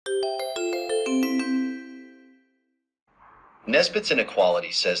Nesbitt's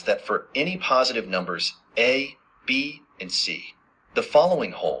inequality says that for any positive numbers a, b, and c, the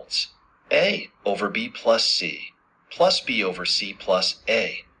following holds: a over b plus c, plus b over c plus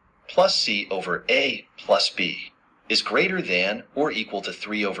a, plus c over a plus b, is greater than or equal to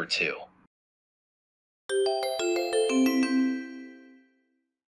 3 over 2.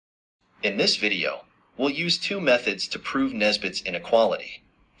 In this video, we'll use two methods to prove Nesbitt's inequality.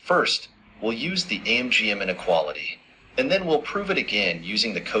 First, we'll use the AMGM inequality, and then we'll prove it again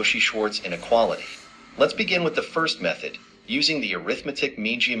using the Cauchy-Schwarz inequality. Let's begin with the first method, using the Arithmetic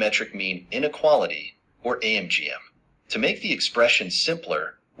Mean-Geometric Mean inequality, or AMGM. To make the expression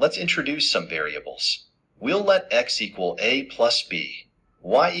simpler, let's introduce some variables. We'll let x equal a plus b,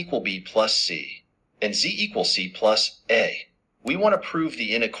 y equal b plus c, and z equal c plus a. We want to prove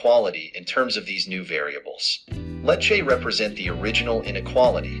the inequality in terms of these new variables. Let J represent the original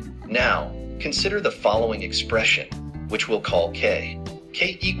inequality. Now, consider the following expression, which we'll call K.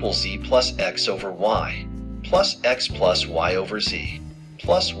 K equals z plus x over y, plus x plus y over z,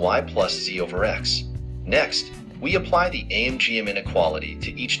 plus y plus z over x. Next, we apply the AMGM inequality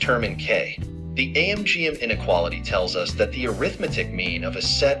to each term in K. The AMGM inequality tells us that the arithmetic mean of a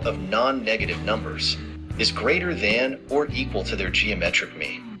set of non-negative numbers is greater than or equal to their geometric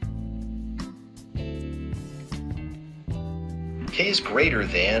mean. K is greater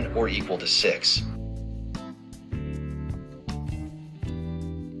than or equal to 6.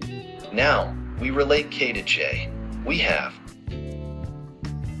 Now, we relate K to J. We have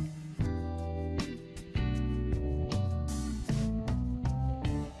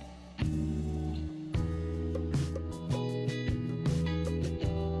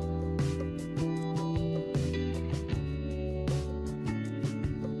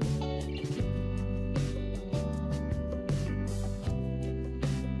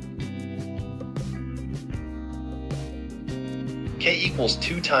K equals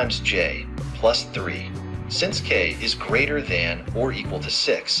 2 times J plus 3. Since K is greater than or equal to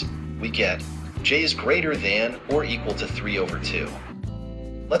 6, we get J is greater than or equal to 3 over 2.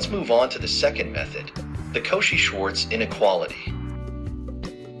 Let's move on to the second method, the Cauchy-Schwarz inequality.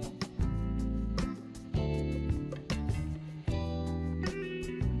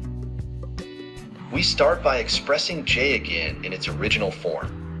 We start by expressing J again in its original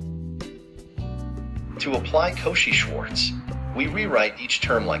form. To apply Cauchy-Schwarz, we rewrite each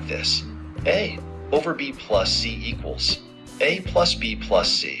term like this: a over b plus c equals a plus b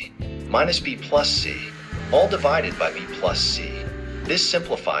plus c minus b plus c, all divided by b plus c. This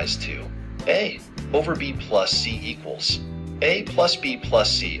simplifies to a over b plus c equals a plus b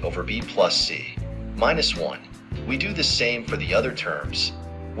plus c over b plus c minus 1. We do the same for the other terms,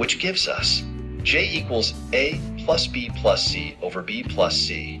 which gives us j equals a plus b plus c over b plus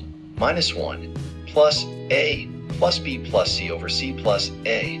c minus 1 plus a plus b plus c over c plus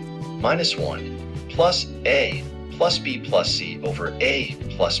a minus 1 plus a plus b plus c over a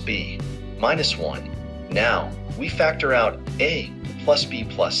plus b minus 1. Now, we factor out a plus b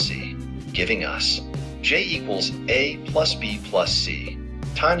plus c, giving us j equals a plus b plus c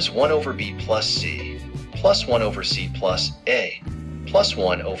times 1 over b plus c plus 1 over c plus a plus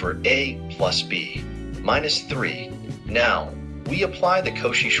 1 over a plus b minus 3. Now, we apply the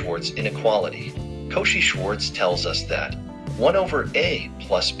Cauchy-Schwarz inequality. Cauchy-Schwarz tells us that 1 over a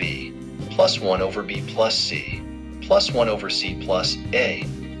plus b plus 1 over b plus c plus 1 over c plus a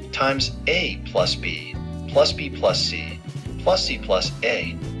times a plus b plus b plus c plus c plus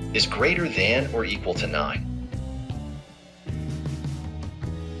a is greater than or equal to 9.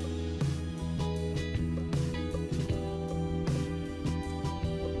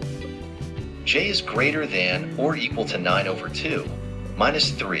 J is greater than or equal to 9 over 2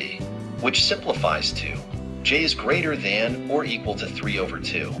 minus 3, which simplifies to J is greater than or equal to 3 over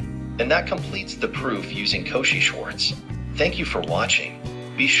 2. And that completes the proof using Cauchy-Schwarz. Thank you for watching.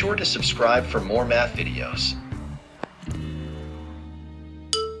 Be sure to subscribe for more math videos.